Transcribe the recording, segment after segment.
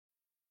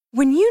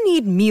When you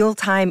need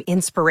mealtime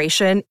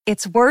inspiration,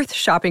 it's worth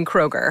shopping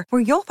Kroger,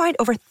 where you'll find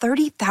over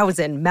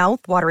 30,000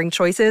 mouth-watering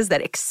choices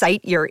that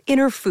excite your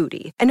inner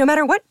foodie. And no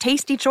matter what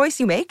tasty choice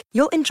you make,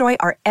 you'll enjoy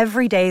our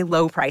everyday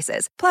low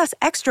prices, plus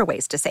extra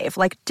ways to save,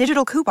 like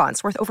digital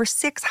coupons worth over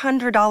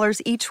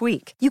 $600 each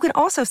week. You can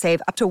also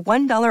save up to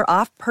 $1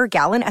 off per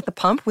gallon at the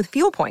pump with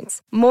fuel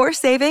points. More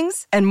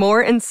savings and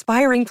more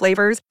inspiring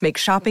flavors make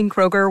shopping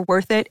Kroger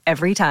worth it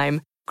every time.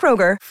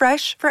 Kroger,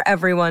 fresh for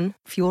everyone.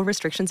 Fuel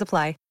restrictions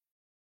apply.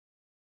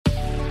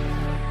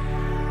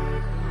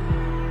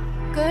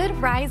 Good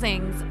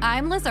risings.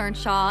 I'm Liz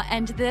Earnshaw,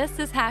 and this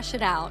is Hash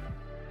It Out.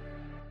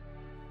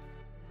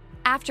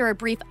 After a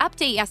brief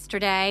update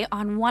yesterday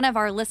on one of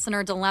our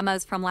listener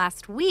dilemmas from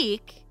last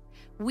week,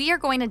 we are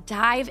going to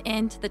dive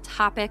into the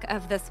topic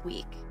of this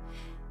week.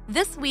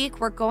 This week,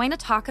 we're going to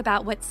talk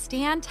about what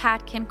Stan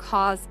Tatkin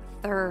calls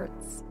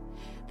thirds.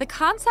 The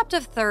concept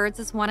of thirds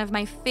is one of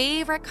my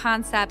favorite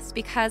concepts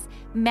because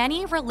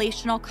many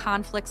relational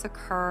conflicts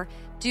occur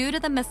due to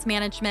the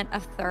mismanagement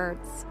of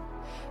thirds.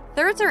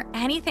 Thirds are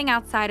anything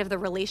outside of the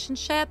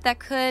relationship that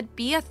could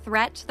be a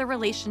threat to the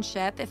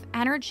relationship if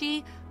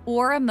energy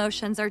or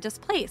emotions are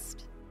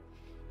displaced.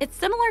 It's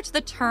similar to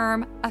the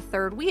term a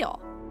third wheel.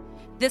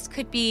 This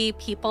could be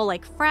people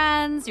like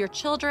friends, your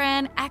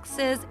children,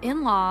 exes,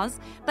 in-laws,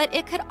 but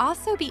it could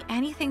also be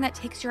anything that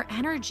takes your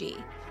energy,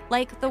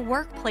 like the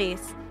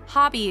workplace,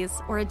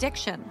 hobbies, or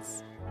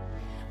addictions.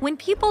 When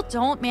people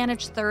don't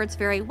manage thirds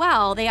very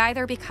well, they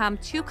either become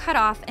too cut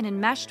off and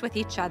enmeshed with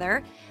each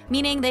other,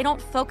 meaning they don't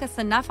focus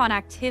enough on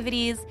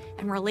activities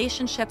and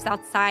relationships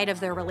outside of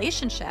their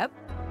relationship,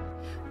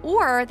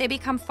 or they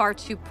become far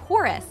too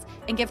porous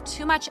and give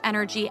too much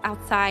energy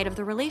outside of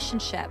the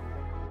relationship.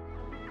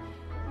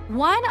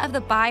 One of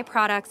the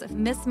byproducts of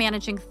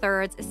mismanaging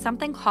thirds is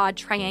something called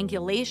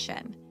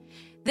triangulation.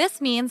 This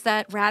means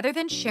that rather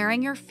than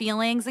sharing your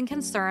feelings and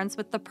concerns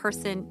with the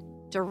person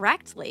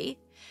directly,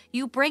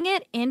 you bring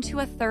it into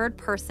a third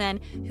person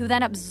who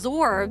then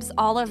absorbs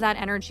all of that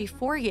energy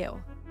for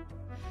you.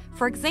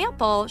 For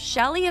example,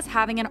 Shelly is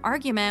having an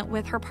argument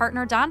with her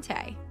partner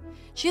Dante.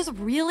 She is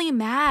really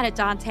mad at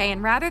Dante,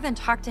 and rather than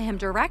talk to him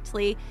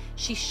directly,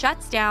 she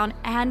shuts down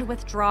and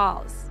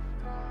withdraws.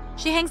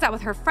 She hangs out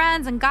with her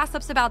friends and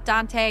gossips about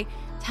Dante,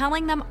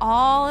 telling them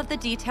all of the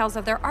details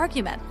of their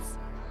arguments.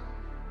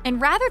 And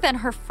rather than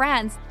her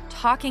friends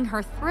talking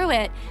her through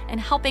it and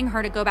helping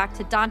her to go back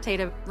to Dante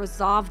to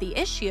resolve the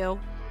issue,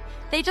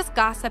 they just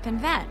gossip and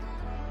vent.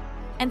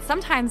 And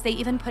sometimes they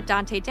even put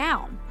Dante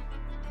down.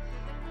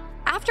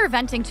 After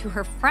venting to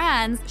her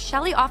friends,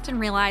 Shelly often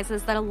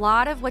realizes that a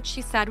lot of what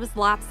she said was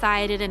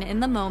lopsided and in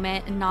the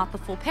moment and not the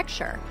full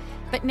picture.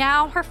 But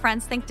now her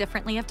friends think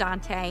differently of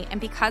Dante, and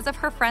because of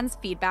her friends'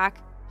 feedback,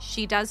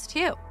 she does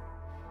too.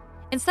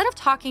 Instead of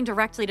talking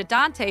directly to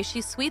Dante,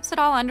 she sweeps it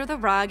all under the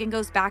rug and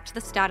goes back to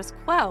the status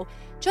quo,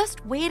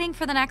 just waiting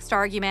for the next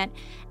argument.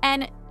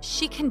 And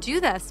she can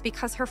do this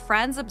because her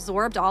friends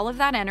absorbed all of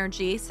that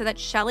energy so that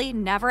Shelly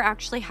never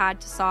actually had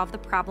to solve the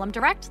problem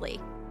directly.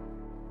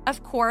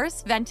 Of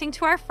course, venting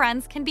to our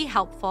friends can be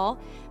helpful,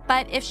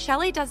 but if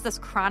Shelly does this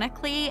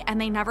chronically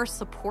and they never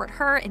support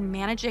her in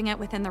managing it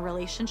within the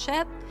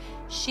relationship,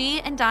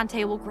 she and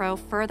Dante will grow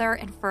further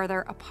and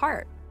further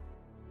apart.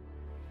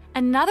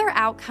 Another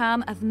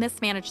outcome of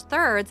mismanaged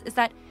thirds is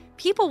that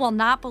people will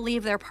not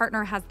believe their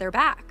partner has their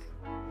back.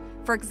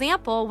 For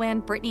example,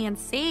 when Brittany and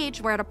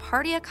Sage were at a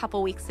party a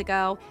couple weeks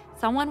ago,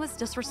 someone was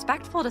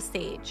disrespectful to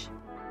Sage.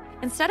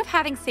 Instead of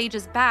having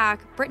Sage's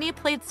back, Brittany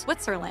played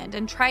Switzerland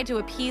and tried to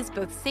appease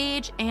both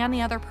Sage and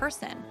the other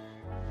person.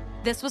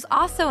 This was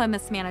also a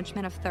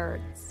mismanagement of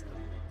thirds.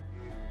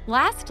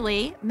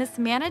 Lastly,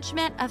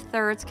 mismanagement of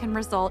thirds can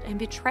result in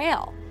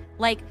betrayal,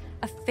 like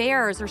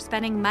affairs or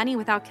spending money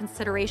without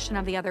consideration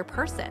of the other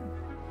person.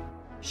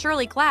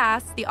 Shirley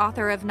Glass, the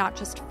author of Not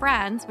Just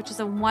Friends, which is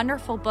a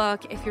wonderful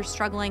book if you're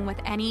struggling with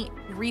any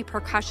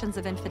repercussions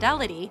of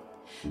infidelity,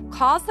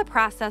 calls the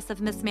process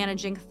of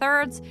mismanaging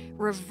thirds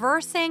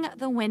reversing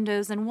the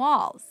windows and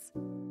walls.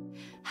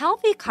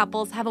 Healthy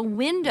couples have a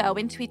window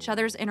into each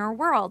other's inner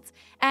worlds,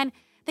 and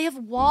they have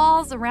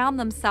walls around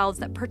themselves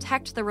that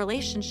protect the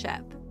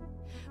relationship.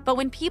 But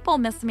when people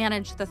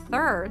mismanage the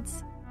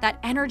thirds, that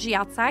energy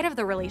outside of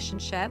the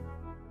relationship,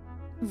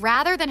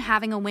 rather than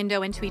having a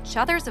window into each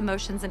other's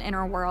emotions and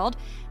inner world,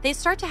 they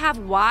start to have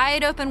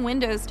wide open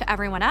windows to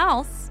everyone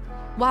else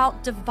while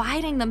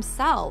dividing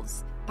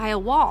themselves by a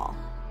wall.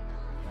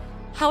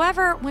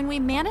 However, when we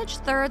manage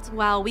thirds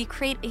well, we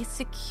create a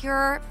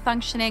secure,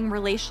 functioning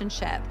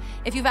relationship.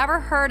 If you've ever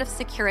heard of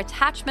secure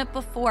attachment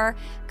before,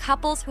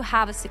 couples who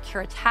have a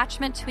secure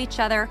attachment to each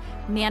other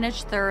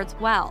manage thirds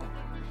well.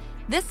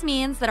 This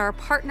means that our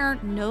partner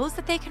knows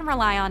that they can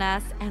rely on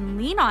us and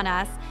lean on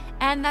us,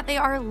 and that they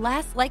are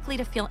less likely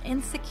to feel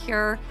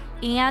insecure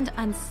and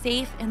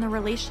unsafe in the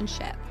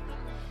relationship.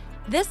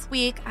 This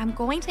week, I'm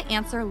going to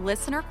answer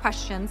listener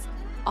questions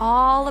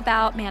all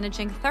about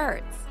managing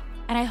thirds,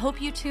 and I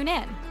hope you tune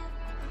in.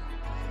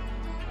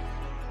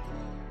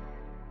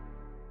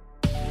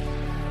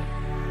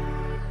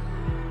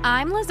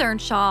 I'm Liz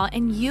Earnshaw,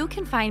 and you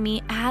can find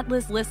me at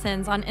Liz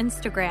Listens on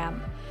Instagram.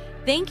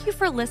 Thank you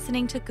for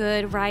listening to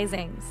Good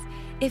Risings.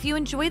 If you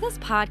enjoy this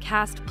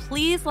podcast,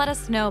 please let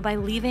us know by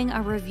leaving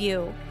a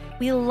review.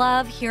 We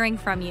love hearing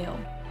from you.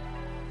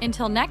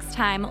 Until next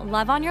time,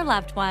 love on your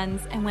loved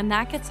ones, and when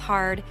that gets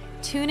hard,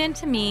 tune in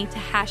to me to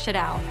hash it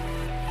out.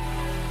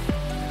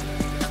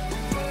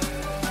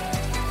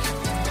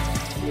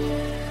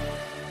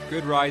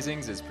 Good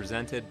Risings is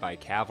presented by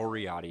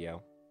Cavalry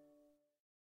Audio.